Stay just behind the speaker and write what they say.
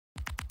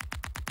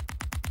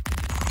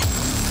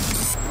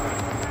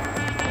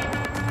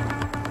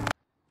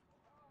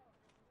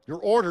Your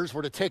orders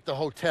were to take the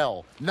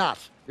hotel, not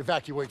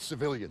evacuate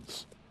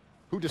civilians.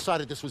 Who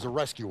decided this was a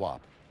rescue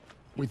op?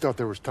 We thought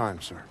there was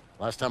time, sir.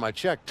 Last time I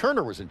checked,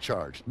 Turner was in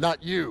charge,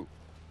 not you.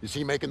 Is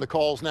he making the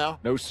calls now?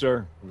 No,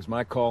 sir. It was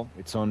my call.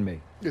 It's on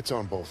me. It's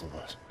on both of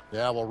us.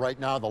 Yeah, well, right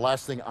now, the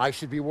last thing I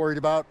should be worried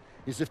about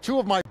is if two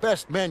of my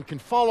best men can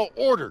follow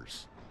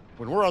orders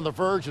when we're on the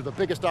verge of the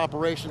biggest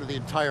operation of the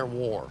entire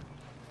war.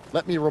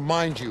 Let me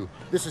remind you,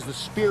 this is the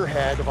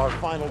spearhead of our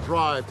final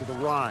drive to the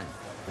Rhine.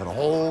 Got a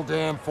whole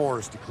damn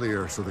forest to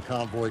clear so the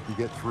convoy can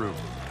get through.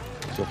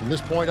 So from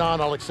this point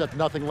on, I'll accept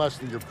nothing less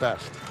than your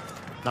best.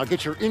 Now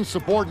get your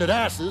insubordinate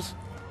asses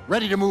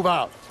ready to move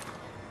out.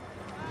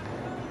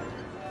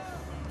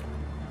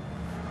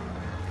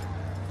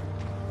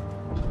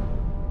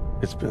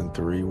 It's been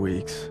 3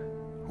 weeks.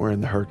 We're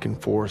in the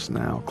Hurtgen Forest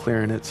now,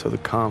 clearing it so the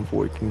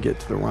convoy can get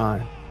to the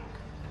Rhine.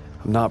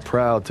 I'm not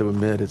proud to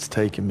admit it's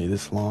taken me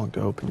this long to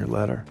open your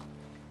letter.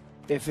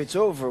 If it's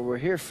over, we're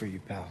here for you,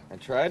 pal. I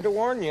tried to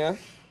warn you.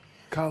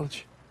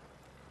 College,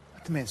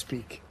 Let the man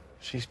speak.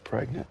 she's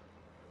pregnant.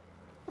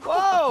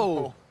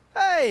 Whoa!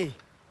 Hey,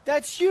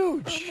 that's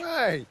huge. All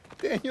right.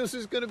 Daniels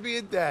is gonna be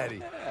a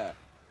daddy.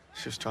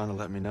 She was trying to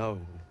let me know,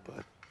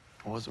 but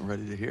I wasn't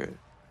ready to hear it.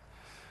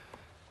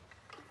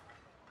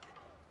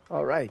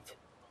 All right.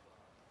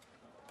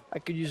 I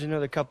could use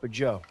another cup of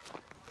joe.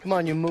 Come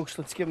on, you mooks,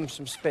 let's give him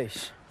some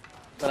space.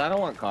 But I don't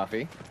want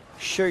coffee.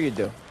 Sure you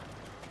do.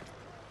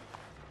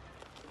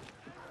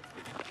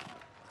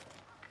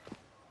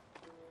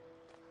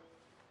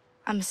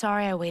 I'm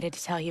sorry I waited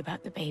to tell you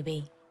about the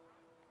baby.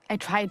 I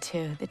tried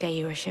to the day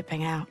you were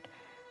shipping out.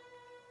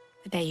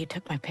 The day you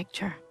took my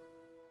picture.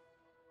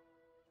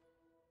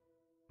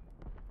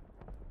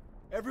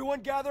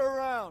 Everyone gather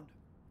around.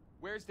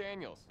 Where's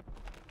Daniels?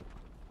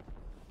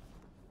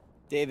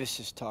 Davis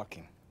is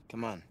talking.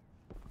 Come on.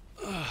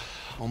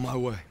 On my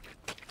way.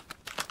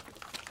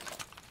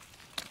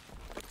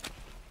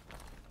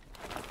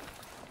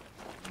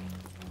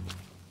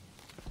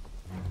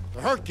 The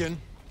Hurtgen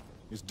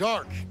is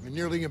dark and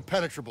nearly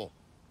impenetrable.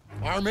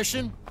 Our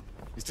mission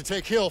is to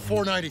take Hill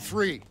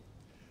 493.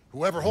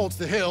 Whoever holds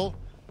the hill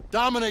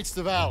dominates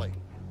the valley.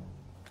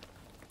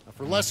 Now,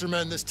 for lesser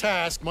men, this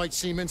task might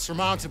seem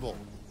insurmountable.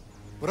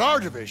 But our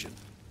division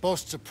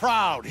boasts a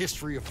proud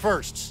history of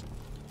firsts.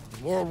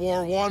 In World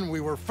War I,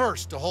 we were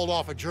first to hold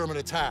off a German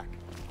attack.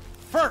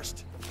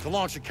 First to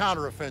launch a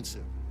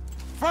counteroffensive.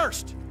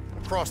 First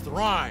across the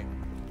Rhine.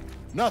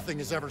 Nothing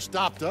has ever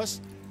stopped us,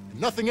 and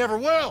nothing ever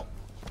will.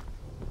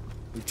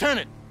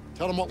 Lieutenant,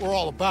 tell them what we're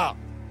all about.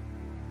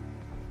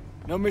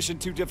 No mission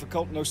too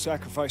difficult, no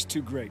sacrifice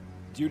too great.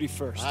 Duty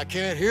first. I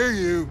can't hear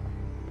you.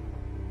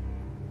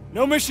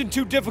 No mission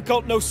too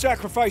difficult, no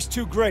sacrifice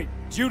too great.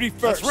 Duty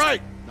first. That's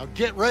right. Now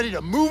get ready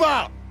to move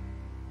out.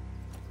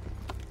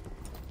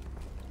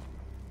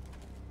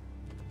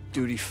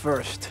 Duty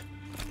first.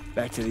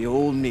 Back to the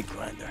old meat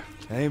grinder.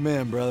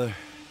 Amen, brother.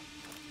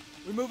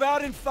 We move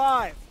out in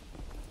 5.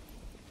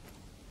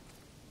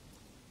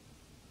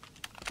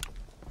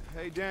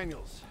 Hey,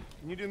 Daniels,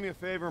 can you do me a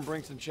favor and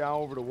bring some chow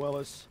over to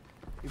Willis?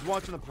 He's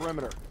watching the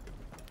perimeter.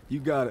 You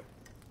got it.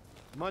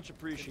 Much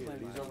appreciated.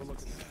 He's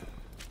overlooking.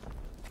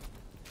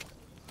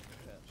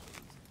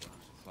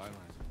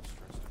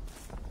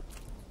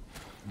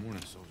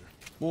 Morning, soldier.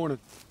 Morning.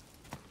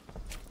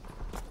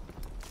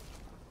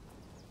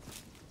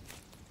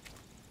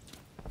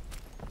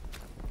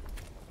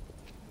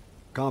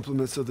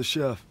 Compliments of the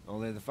chef.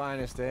 Only the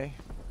finest, eh?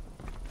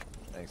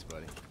 Thanks,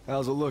 buddy.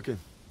 How's it looking?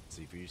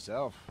 See for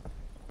yourself.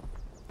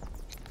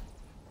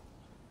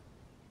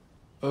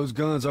 Those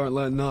guns aren't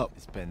letting up.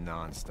 It's been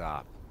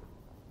non-stop.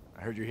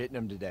 I heard you're hitting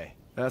them today.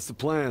 That's the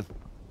plan.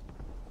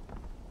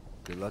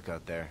 Good luck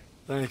out there.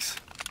 Thanks.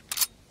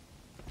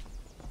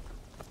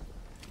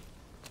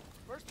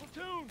 First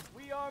platoon,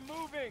 we are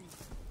moving.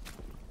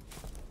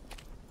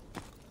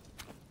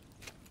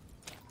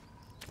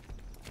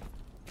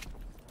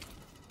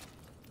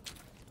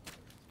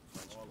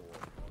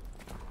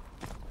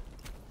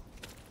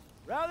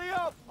 Rally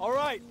up! All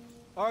right.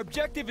 Our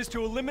objective is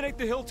to eliminate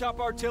the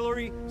hilltop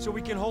artillery so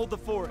we can hold the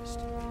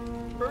forest.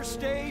 First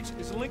stage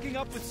is linking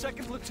up with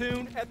 2nd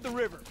platoon at the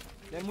river.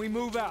 Then we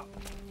move out.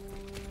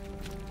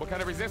 What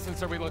kind of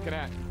resistance are we looking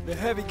at? The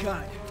heavy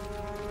kind.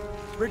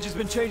 Bridge has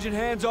been changing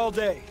hands all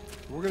day.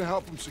 We're gonna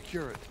help him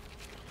secure it.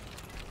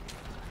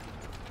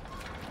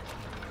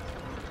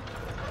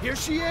 Here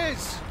she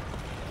is!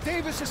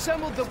 Davis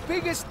assembled the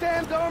biggest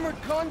damned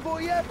armored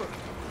convoy ever!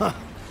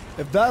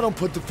 If that don't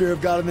put the fear of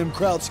God in them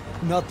krauts,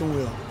 nothing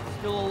will.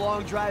 Still a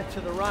long drive to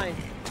the Rhine.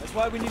 That's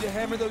why we need to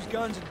hammer those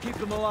guns and keep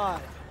them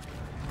alive.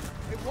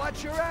 Hey,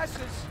 watch your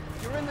asses!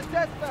 You're in the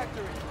death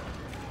factory!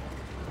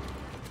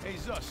 Hey,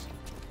 Zus.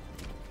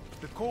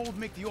 The cold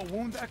make the old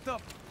wound act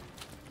up?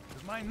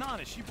 Because my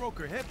Nana, she broke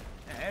her hip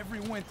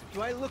every winter.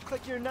 Do I look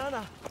like your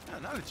Nana?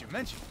 Now that you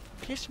mention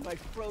it, Kiss my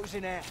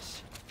frozen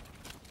ass.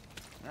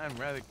 I'd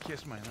rather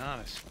kiss my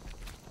Nanas.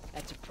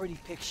 That's a pretty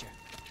picture.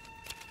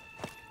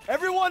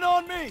 Everyone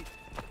on me!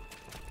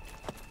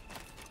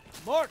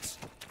 Marks!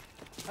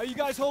 How you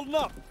guys holding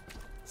up?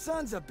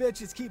 Sons of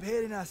bitches keep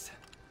hitting us.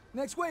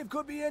 Next wave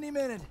could be any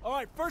minute. All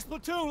right, first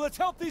platoon, let's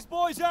help these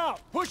boys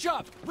out. Push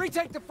up,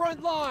 retake the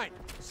front line.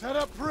 Set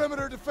up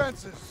perimeter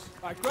defenses.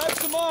 All right, grab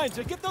some mines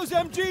and get those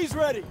MGs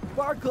ready.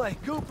 Barclay,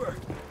 Cooper,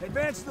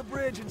 advance to the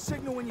bridge and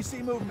signal when you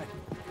see movement.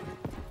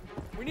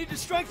 We need to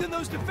strengthen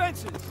those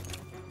defenses.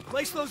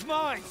 Place those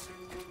mines.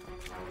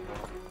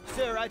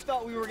 Sir, I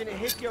thought we were gonna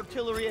hit the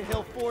artillery at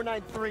Hill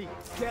 493.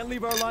 Can't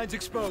leave our lines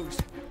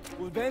exposed.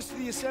 We'll advance to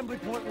the assembly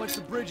point once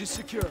the bridge is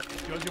secure.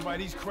 Judging by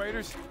these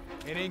craters,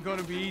 it ain't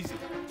gonna be easy.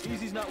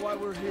 Easy's not why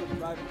we're here,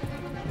 Private.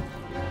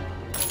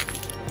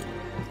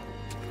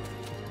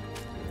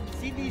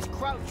 See these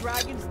Kraut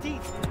dragon's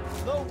teeth?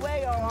 No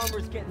way our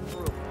armor's getting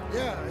through.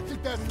 Yeah, I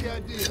think that's the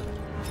idea.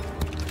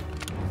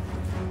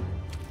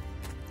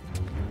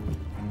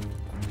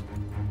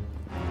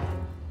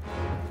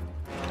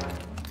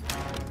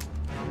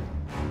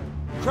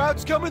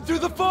 Kraut's coming through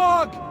the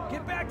fog!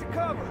 Get back to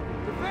cover!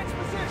 Defense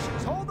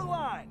positions, hold the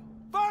line!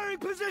 Firing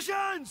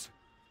positions!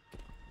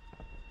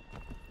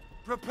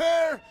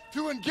 Prepare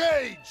to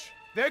engage!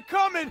 They're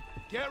coming!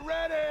 Get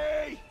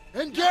ready!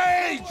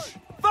 Engage!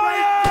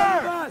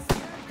 Fire!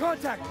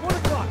 Contact, 1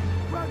 o'clock!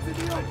 Kraut's in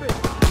the open!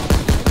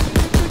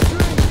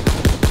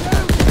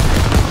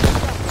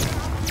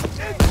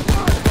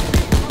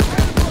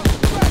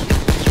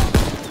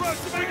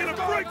 Kraut's making a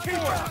break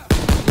here!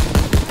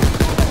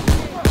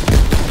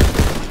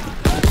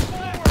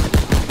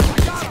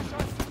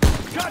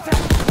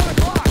 Contact! 1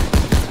 o'clock!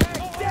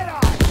 Dead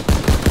eye!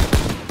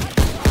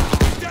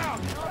 Down!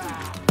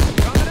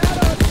 Coming at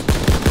us!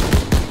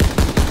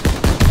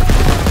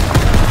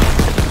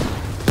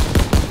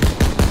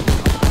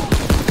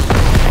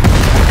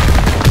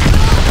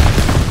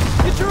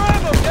 Get your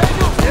ammo,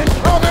 Daniel!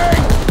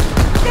 Incoming!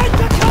 Get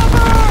to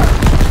cover!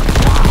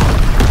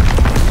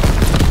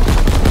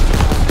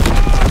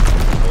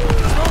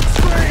 Smoke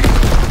screen!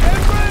 Get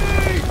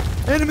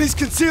ready! Enemies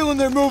concealing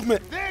their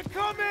movement! They're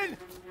coming!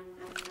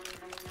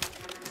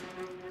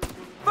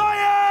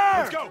 Fire!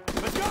 Let's go!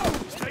 Let's go!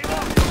 Stay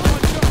low!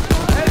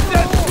 Head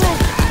that through!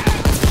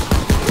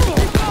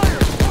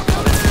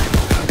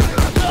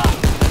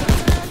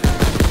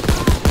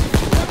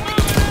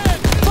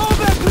 Hold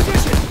that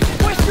position!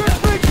 Western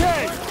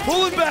bridgehead!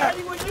 Pulling back!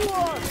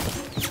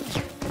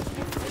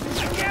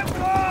 Get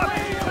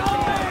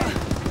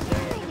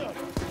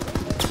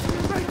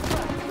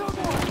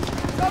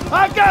I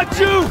got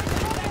you!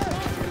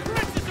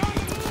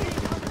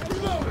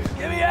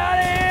 Get me out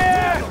of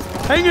here!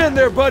 Hang in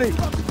there, buddy! You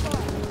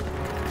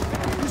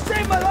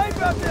saved my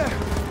life out there!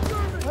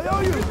 I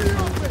owe you!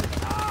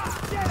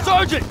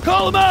 Sergeant,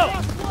 call him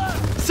out!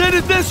 Send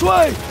it this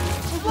way!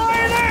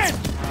 Flying in!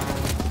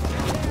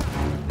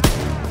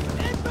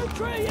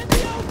 Infantry in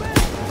the open!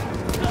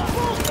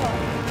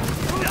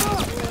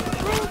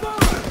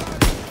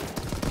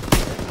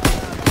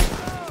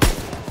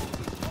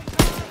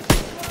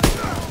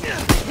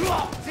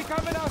 He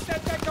coming out,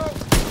 set that go!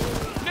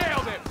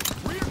 Nailed it!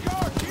 Rear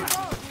guard, keep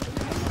up!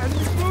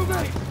 Enemies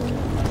moving!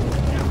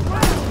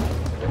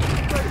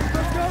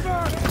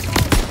 Cover!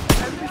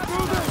 Enemies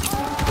moving!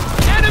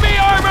 Enemy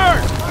armor!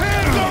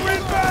 Panzer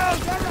inbound!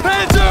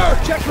 Panzer!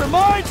 Check for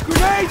mines,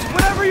 grenades,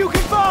 whatever you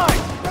can find!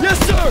 Yes,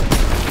 sir!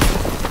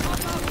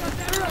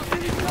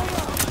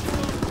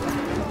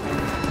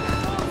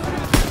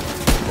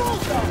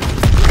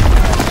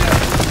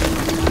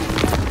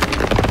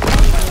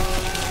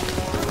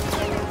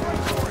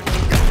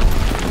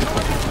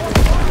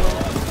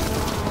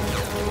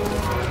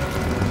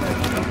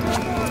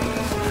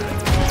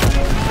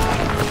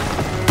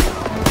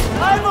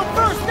 I have a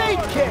first aid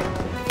kit!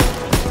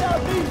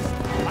 Southeast!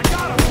 I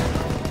got him!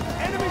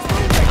 Enemies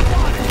moving!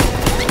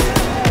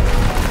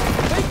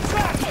 Make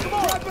tracks! Come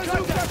on!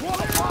 Contact! 1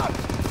 o'clock!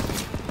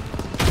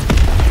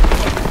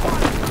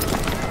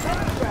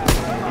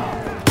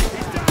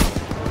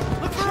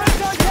 Look for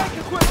anti-tank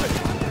equipment!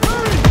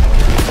 Hurry!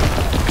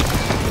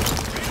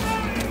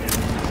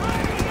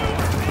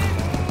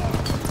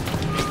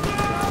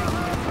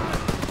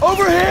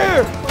 Over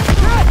here!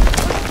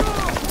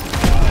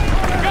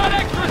 Got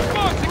extra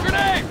smokes and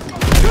grenades!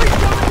 Trees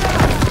coming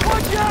down!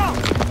 Watch out!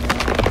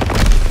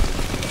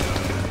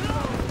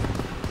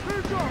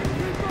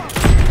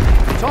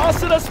 Toss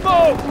it a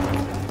smoke!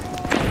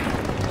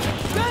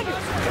 Daniel!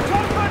 Try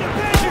to find a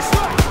Panzer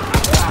shot!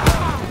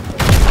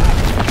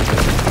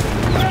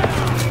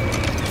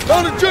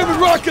 Found a German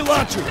rocket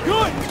launcher!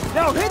 Good!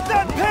 Now hit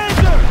that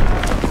Panzer!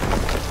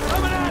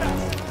 Coming at us!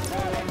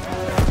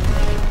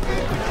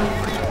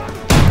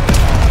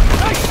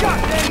 Nice shot,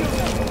 Daniel!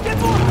 Get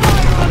more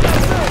fire on that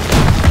thing!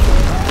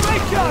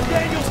 Great job,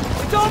 Daniels!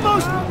 It's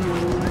almost...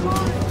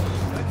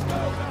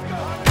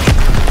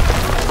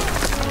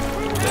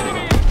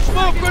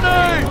 Smoke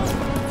grenade!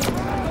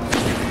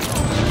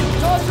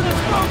 Tossing a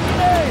smoke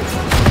grenade!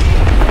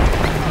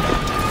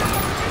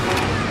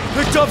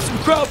 Picked up some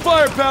Kraut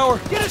firepower!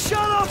 Get a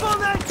shot off on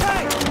that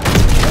tank!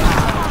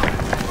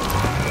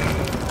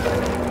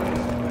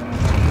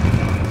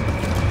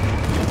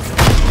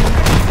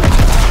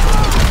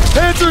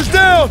 Panzer's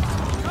down!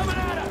 Coming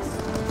at us!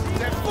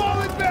 They're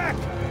falling back!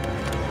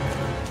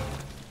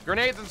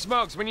 Grenades and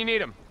smokes when you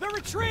need them. They're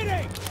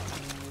retreating!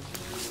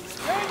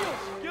 Daniels,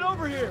 get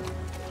over here!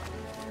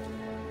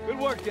 Good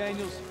work,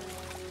 Daniels.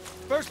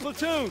 First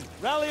platoon,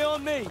 rally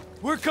on me.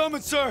 We're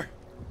coming, sir.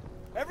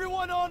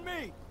 Everyone on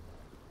me.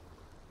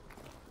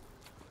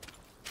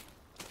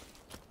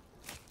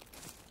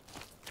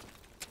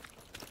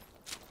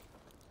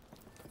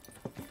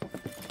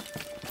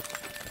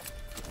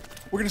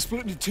 We're gonna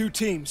split into 2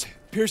 teams.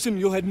 Pearson,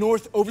 you'll head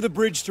north over the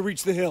bridge to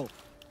reach the hill.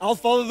 I'll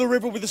follow the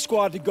river with a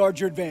squad to guard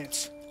your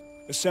advance.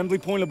 Assembly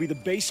point will be the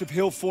base of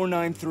Hill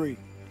 493.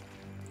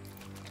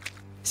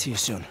 See you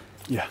soon.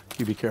 Yeah,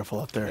 you be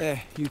careful out there. Yeah,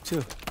 you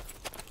too.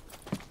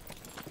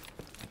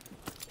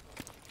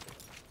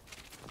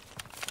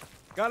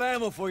 Got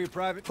ammo for you,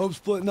 Private. Hope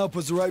splitting up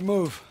was the right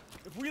move.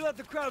 If we let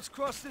the Krauts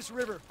cross this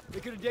river, they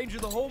could endanger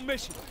the whole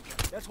mission.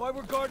 That's why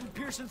we're guarding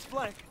Pearson's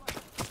flank.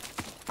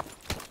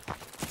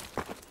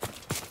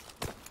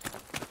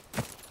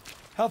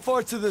 How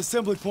far to the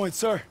assembly point,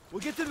 sir? We'll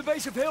get to the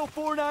base of Hill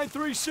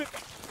 493 soon.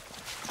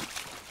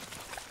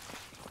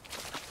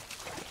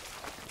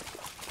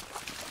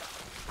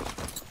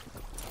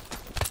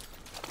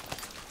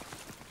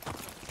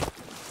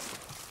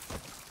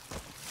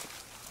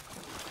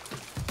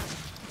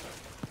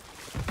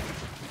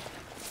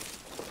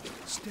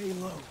 Stay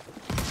low.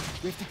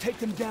 We have to take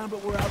them down,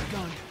 but we're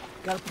outgunned.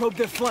 Gotta probe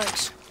their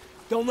flanks.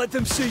 Don't let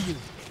them see you.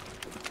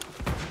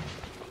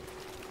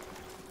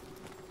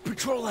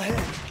 Patrol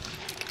ahead.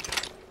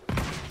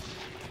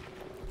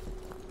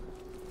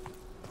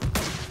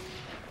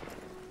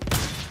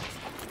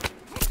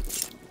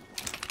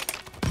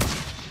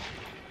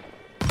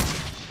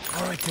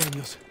 All right,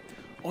 Daniels.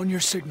 On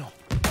your signal.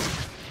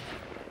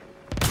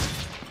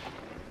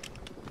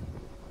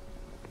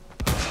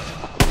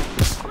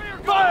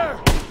 Fire!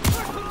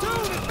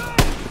 Platoon,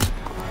 advance!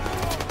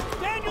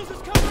 Daniels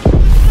is coming with the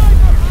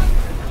sniper!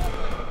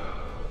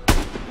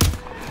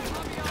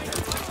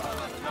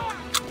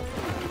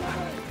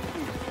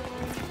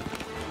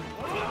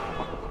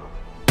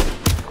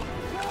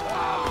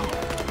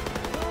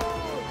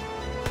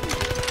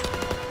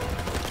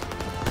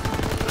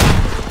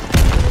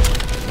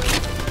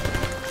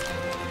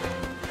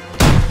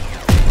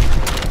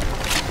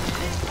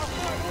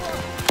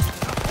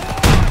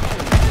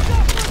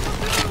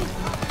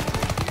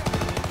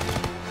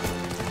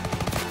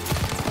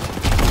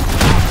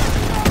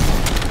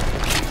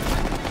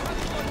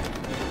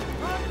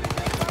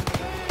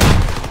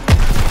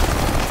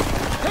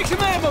 Take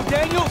some ammo,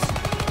 Daniels!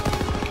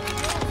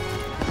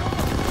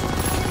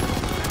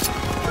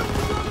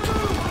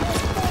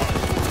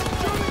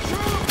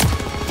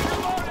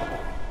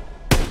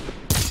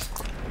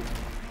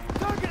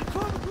 Target,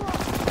 12 o'clock!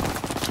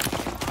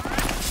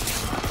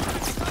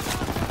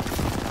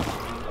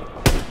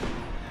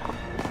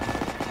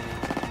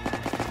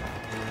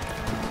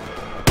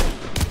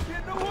 Get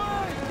in the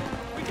way!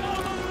 We got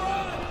him on the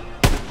run!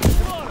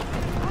 Come on!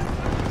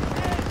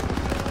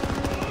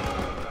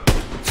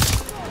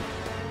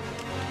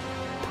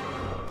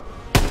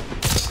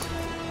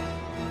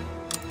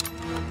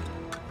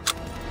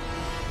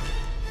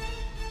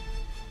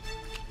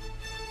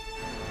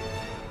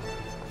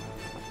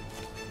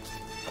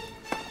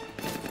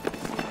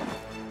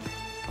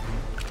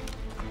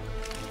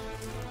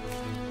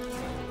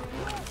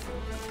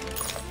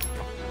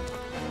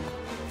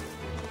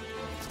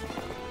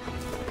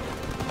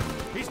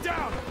 He's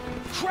down!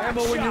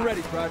 Ammo when you're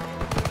ready, Private.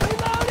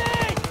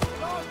 Reloading!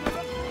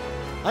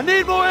 I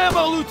need more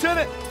ammo,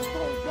 Lieutenant!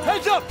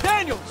 Heads up,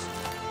 Daniels!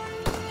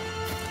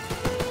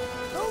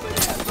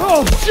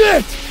 Oh,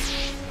 shit!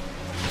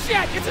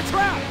 Shit, it's a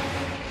trap!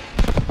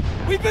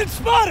 We've been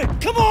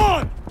spotted! Come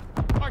on!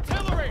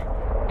 Artillery!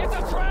 It's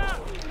a trap!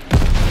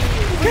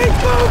 Keep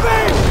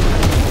moving!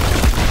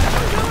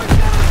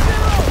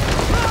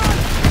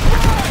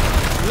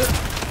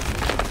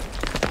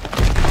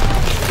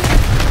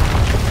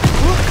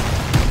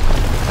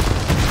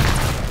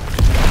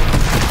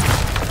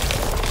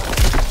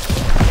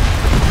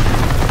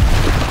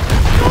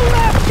 Go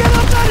left! Get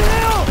up that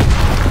hill!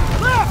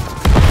 Left!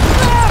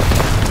 Left!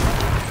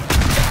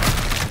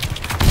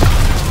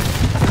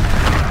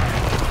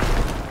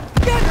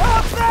 Get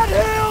up that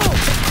hill!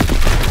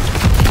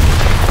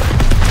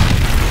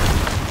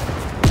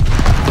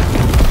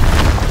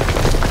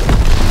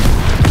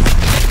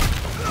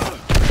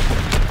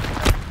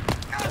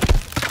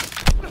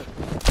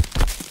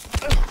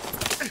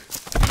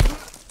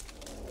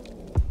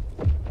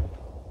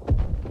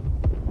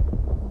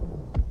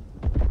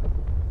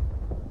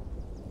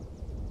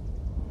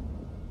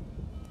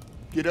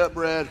 Get up,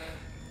 Brad.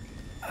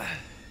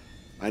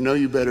 I know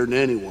you better than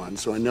anyone,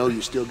 so I know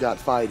you still got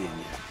fight in you.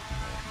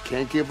 You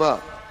can't give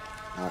up.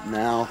 Not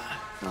now,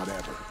 not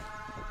ever.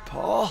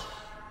 Paul?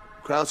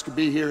 Krauts could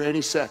be here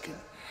any second,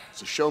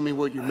 so show me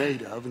what you're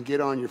made of and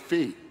get on your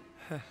feet.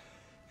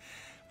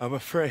 I'm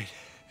afraid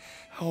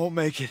I won't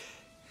make it.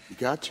 You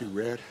got to,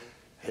 Red.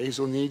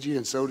 Hazel needs you,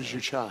 and so does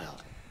your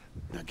child.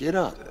 Now get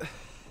up.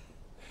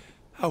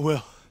 I will.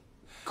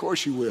 Of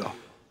course you will,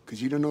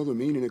 because you don't know the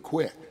meaning of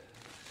quit.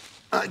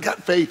 I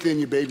got faith in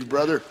you, baby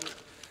brother.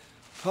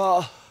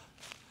 Paul,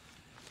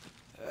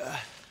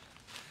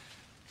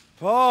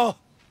 Paul!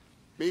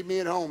 Meet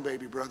me at home,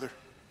 baby brother.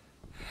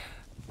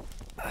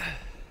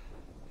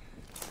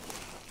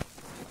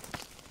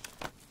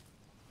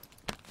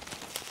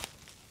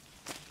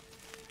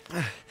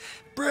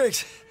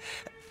 Briggs!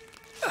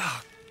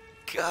 Oh,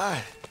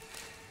 God.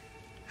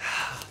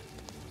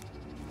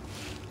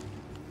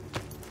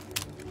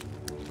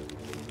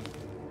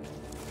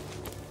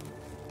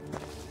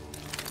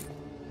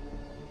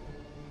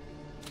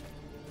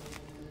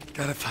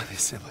 Gotta find the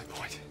assembly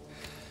point.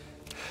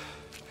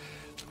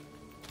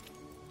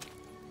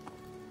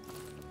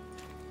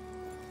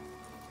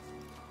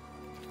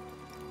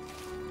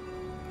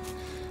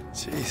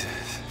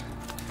 Jesus.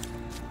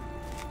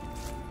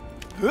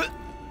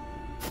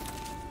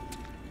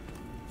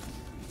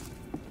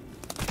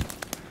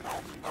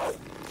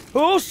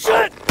 Oh,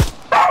 shit!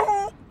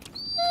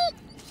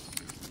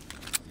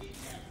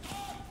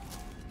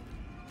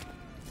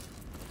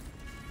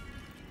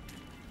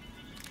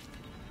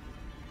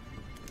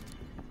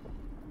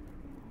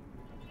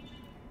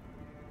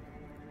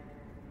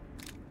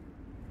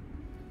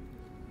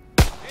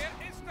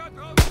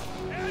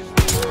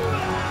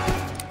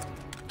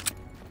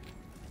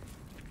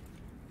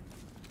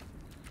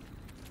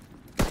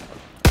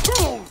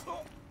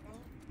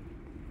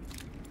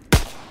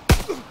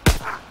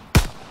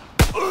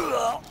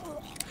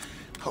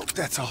 Hope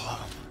that's all of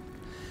them.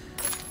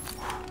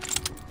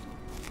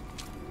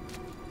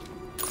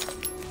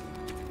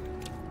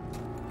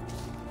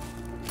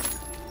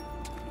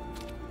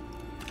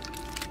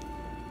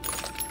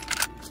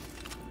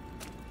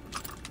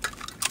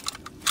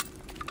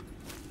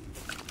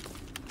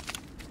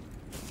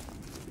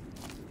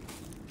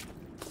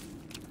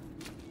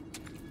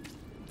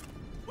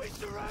 We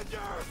surrender!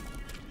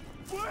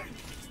 Wait!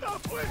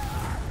 Stop, wait!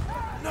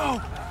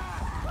 No!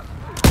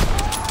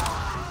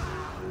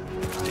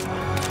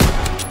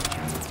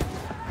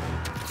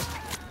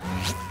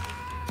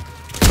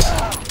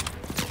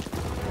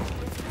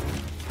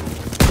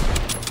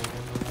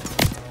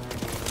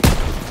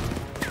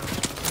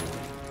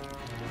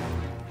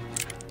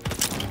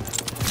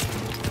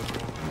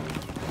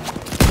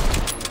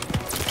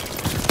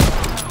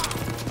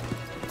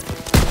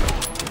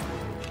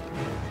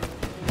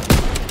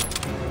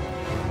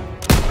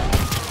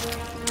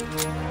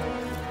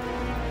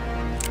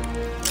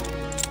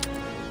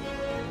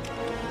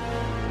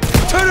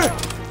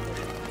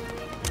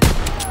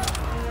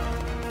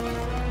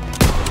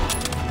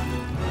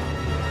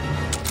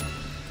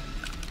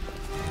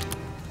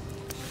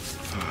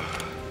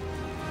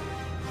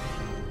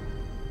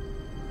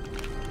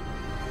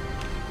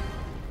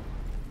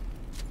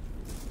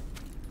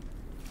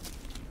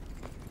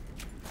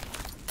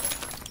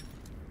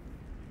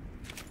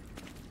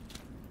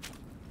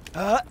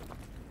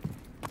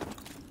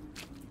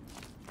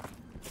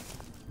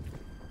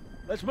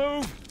 Let's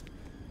move.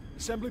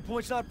 Assembly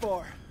point's not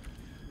far.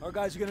 Our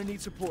guys are gonna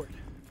need support.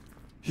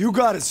 You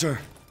got it, sir.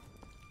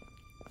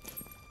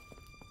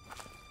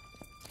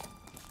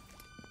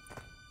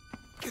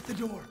 Get the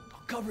door.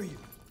 I'll cover you.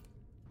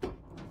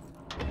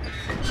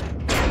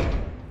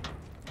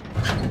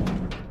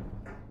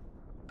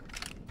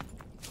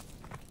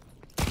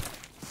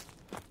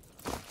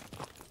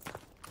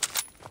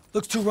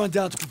 Looks too run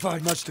down to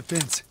provide much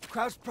defense.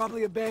 Crowd's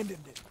probably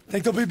abandoned it.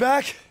 Think they'll be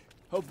back?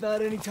 Hope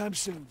not anytime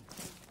soon.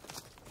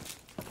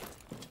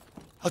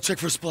 I'll check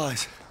for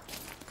supplies.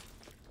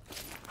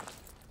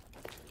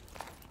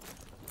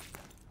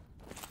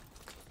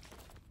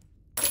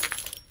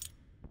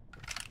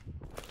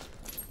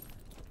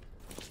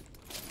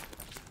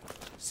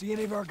 See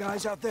any of our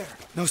guys out there?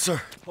 No, sir.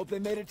 Hope they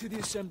made it to the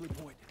assembly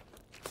point.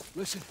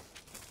 Listen.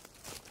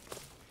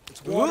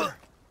 It's water.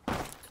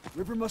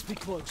 River must be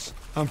close.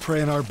 I'm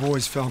praying our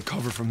boys found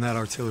cover from that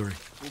artillery.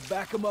 We'll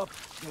back them up.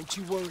 Don't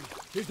you worry.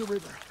 Here's the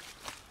river.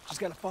 Just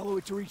gotta follow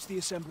it to reach the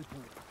assembly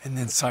point. And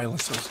then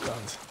silence those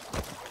guns.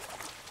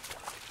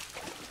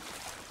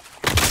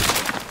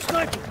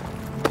 Sniper!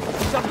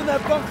 He's up in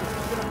that bunker.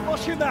 We're gonna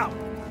flush him out.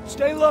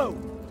 Stay low.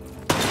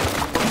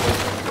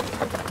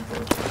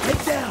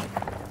 Head down.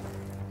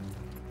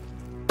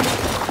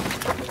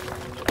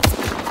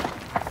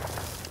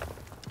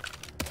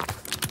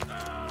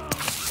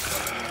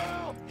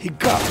 He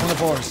got one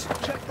of ours.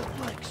 Check the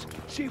flanks.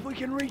 See if we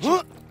can reach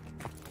him.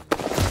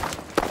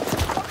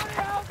 Somebody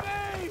help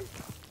me!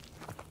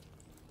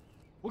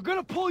 We're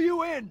gonna pull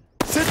you in.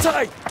 Sit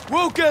tight.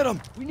 We'll get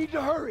him. We need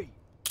to hurry.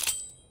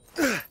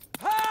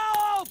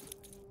 Help!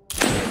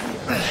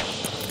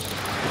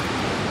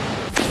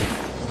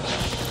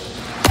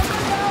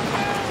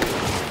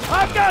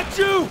 I got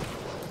you!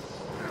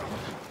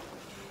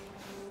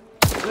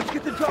 Let's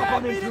get the drop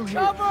on in through here.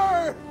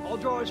 Cover! I'll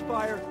draw his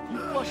fire. You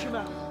flush him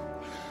out.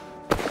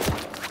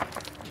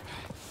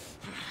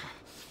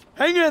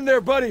 Hang in there,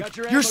 buddy.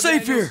 You're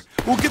safe here.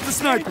 We'll get the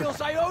sniper.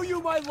 Daniels, I owe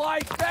you my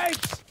life.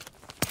 Thanks.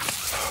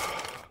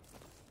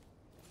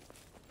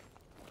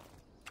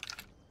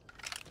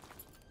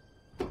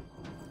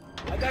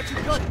 I got you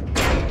covered.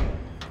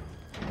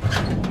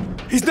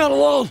 He's not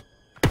alone.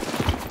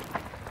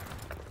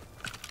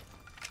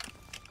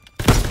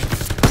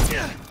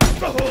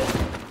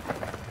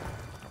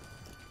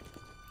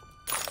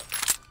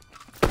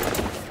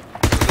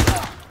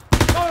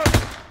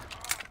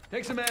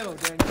 Take some ammo,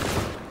 Daniel.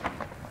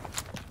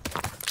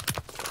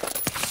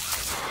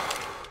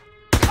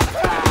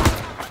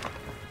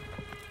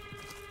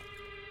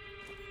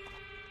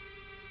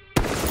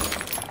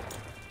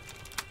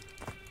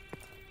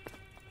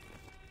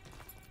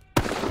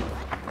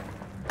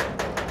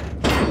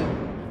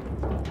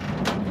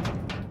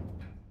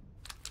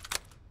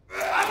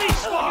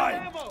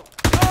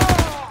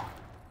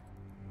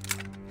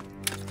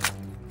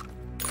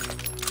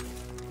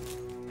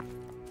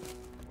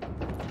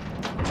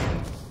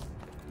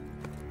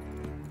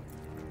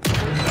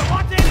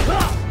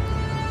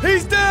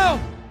 He's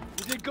down!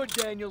 You did good,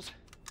 Daniels.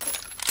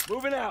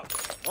 Moving out.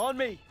 On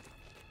me.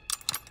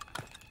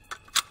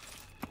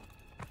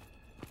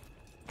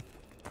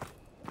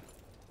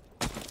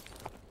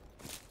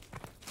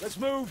 Let's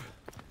move.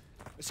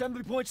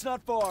 Assembly point's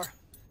not far.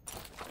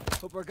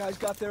 Hope our guys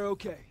got there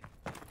okay.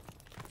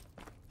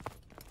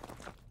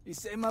 You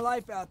saved my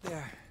life out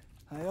there.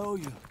 I owe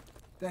you.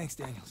 Thanks,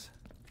 Daniels.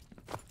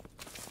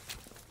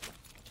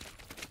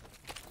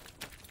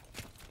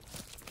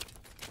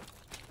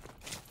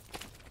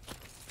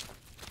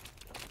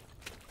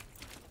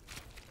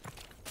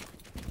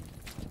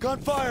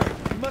 Gunfire!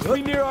 You must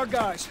be near our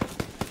guys.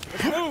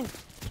 Let's move!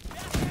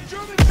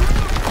 German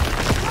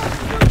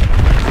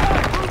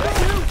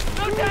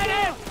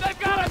Lieutenant! They've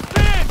got us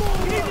pinned!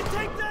 We need to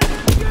take that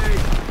MG!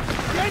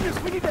 Daniels,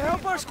 we need to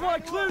help our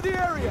squad clear the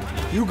area!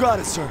 You got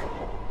it, sir.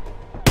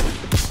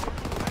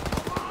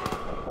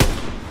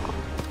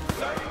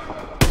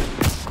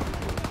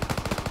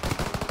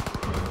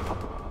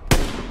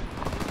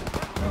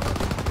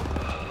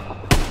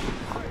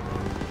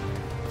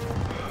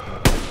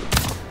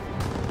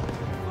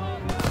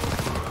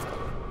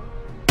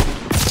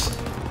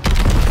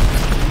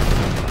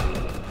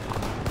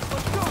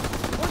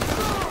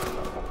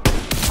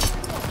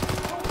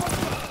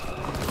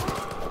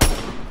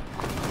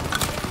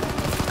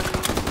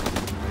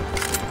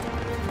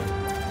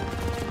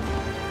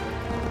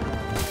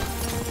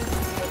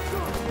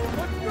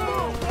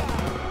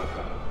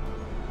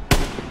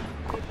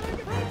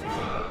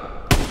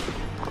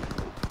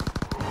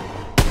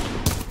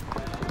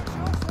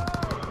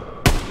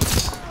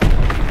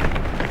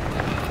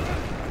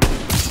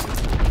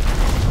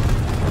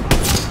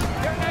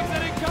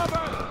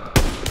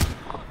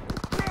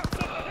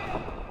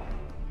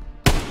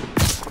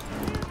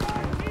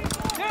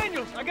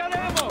 I got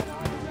ammo!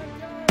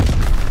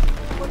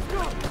 Let's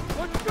go!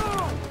 Let's go!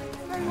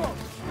 Stay low!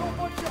 Don't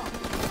bunch up!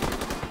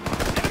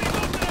 Enemy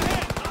movement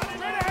ahead!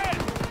 Right ahead!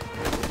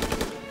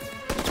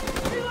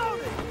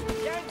 Reloading!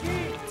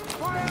 Yankee!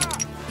 Fire!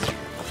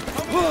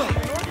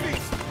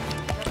 Northeast!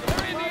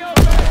 They're in the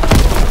open!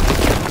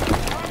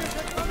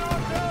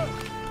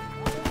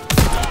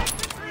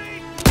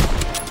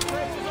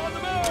 Forces on the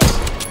move!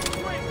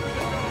 Wait for the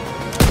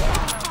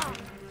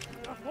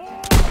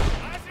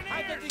I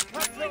think he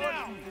cuts me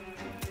now!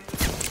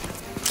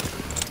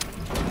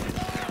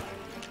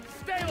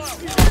 Stay low!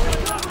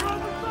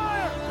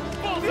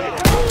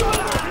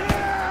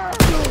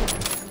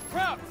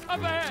 Krauts,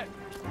 up ahead!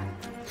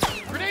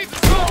 Grenades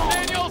and smoke,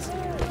 Daniels!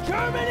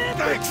 German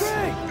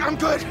infantry! I'm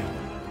good.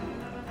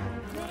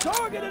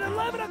 Target at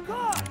 11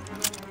 o'clock!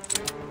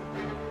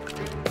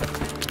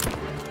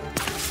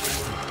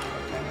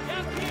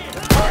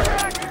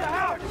 Back to the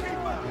house!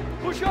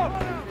 Push up!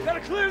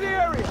 Gotta clear the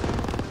area!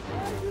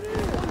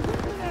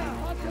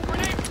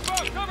 Grenade and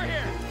smoke, over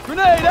here!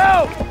 Grenade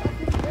out!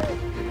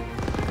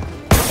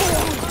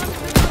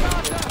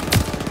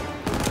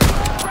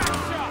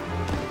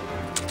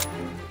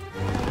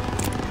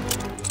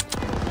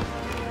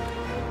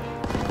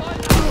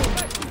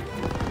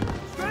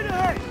 Straight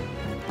ahead!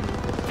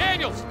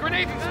 Daniels,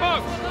 grenades and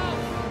smoke!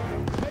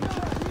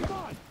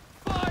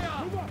 Fire!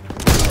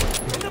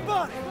 In the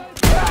body!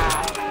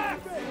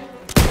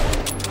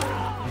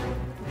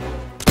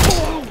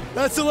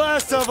 That's the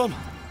last of them.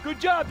 Good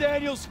job,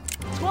 Daniels!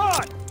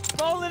 Squad!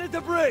 Fall in at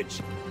the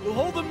bridge! We'll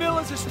hold the mill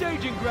as a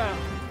staging ground.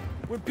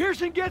 When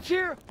Pearson gets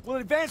here, we'll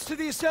advance to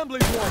the assembly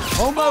point.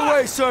 On my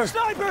way, sir.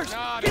 Snipers!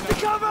 Not Get the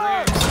enough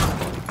cover!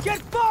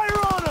 Get fire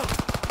on them!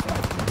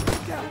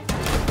 Down.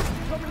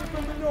 Coming in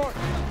from the north.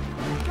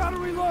 Gotta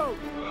reload!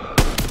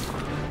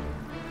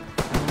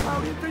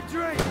 Out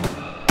infantry!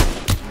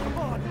 Come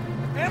on!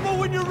 Ammo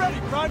when you're ready,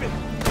 Private!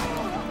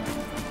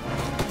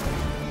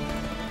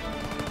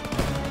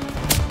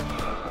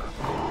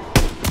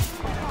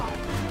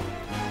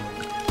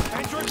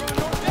 Android from the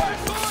north!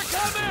 There's more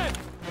coming!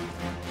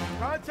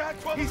 Contact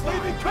from He's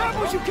leaving! Grab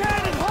what you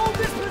can and hold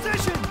this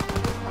position!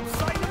 I'm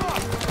sighting him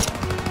up!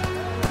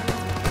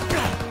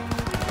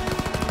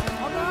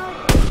 I'm out!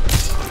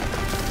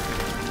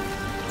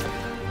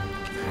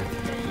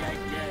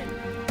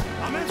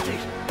 I'm empty!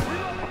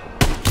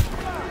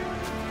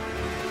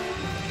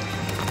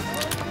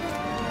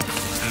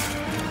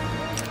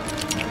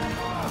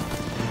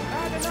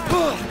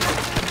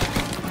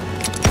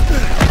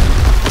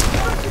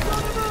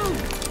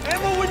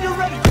 Ammo when you're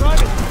ready,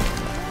 Private!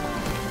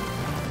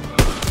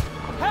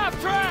 Half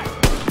track!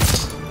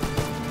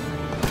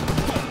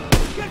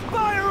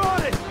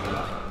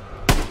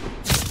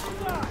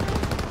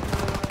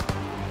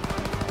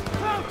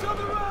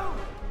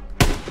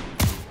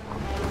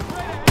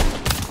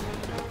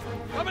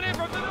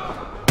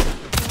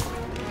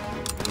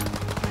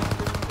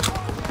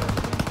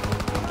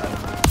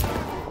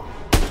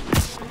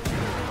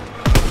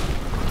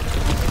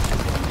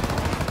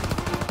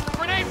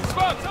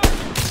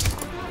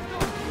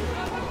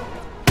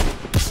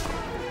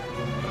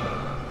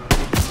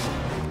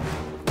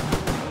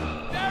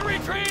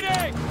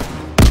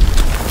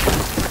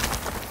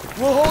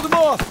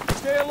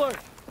 alert.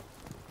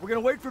 We're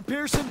gonna wait for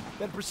Pearson,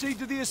 then proceed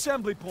to the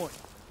assembly point.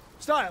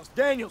 Stiles,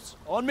 Daniels,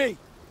 on me.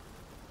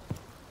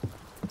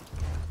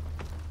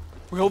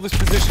 We hold this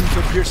position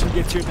until Pearson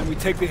gets here, then we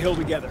take the hill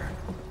together.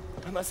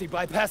 Unless he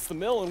bypassed the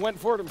mill and went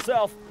for it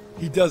himself.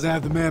 He doesn't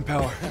have the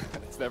manpower.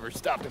 It's never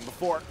stopped him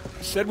before.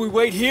 He said we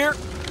wait here,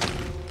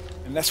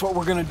 and that's what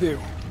we're gonna do.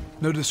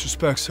 No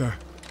disrespect, sir.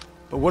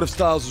 But what if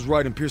Stiles was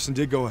right and Pearson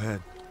did go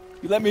ahead?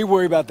 You let me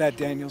worry about that,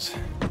 Daniels.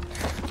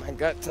 My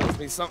gut tells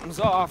me something's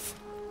off.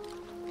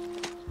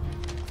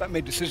 If I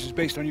made decisions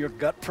based on your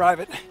gut,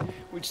 Private,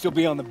 we'd still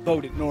be on the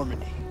boat at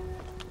Normandy.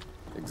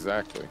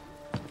 Exactly.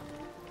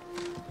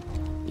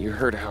 You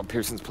heard how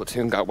Pearson's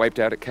platoon got wiped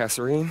out at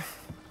Kasserine?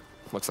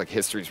 Looks like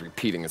history's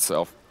repeating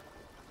itself.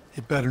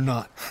 It better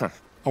not.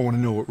 I want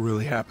to know what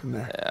really happened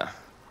there. Yeah.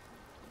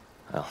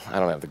 Well, I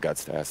don't have the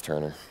guts to ask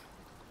Turner.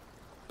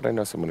 But I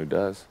know someone who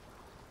does.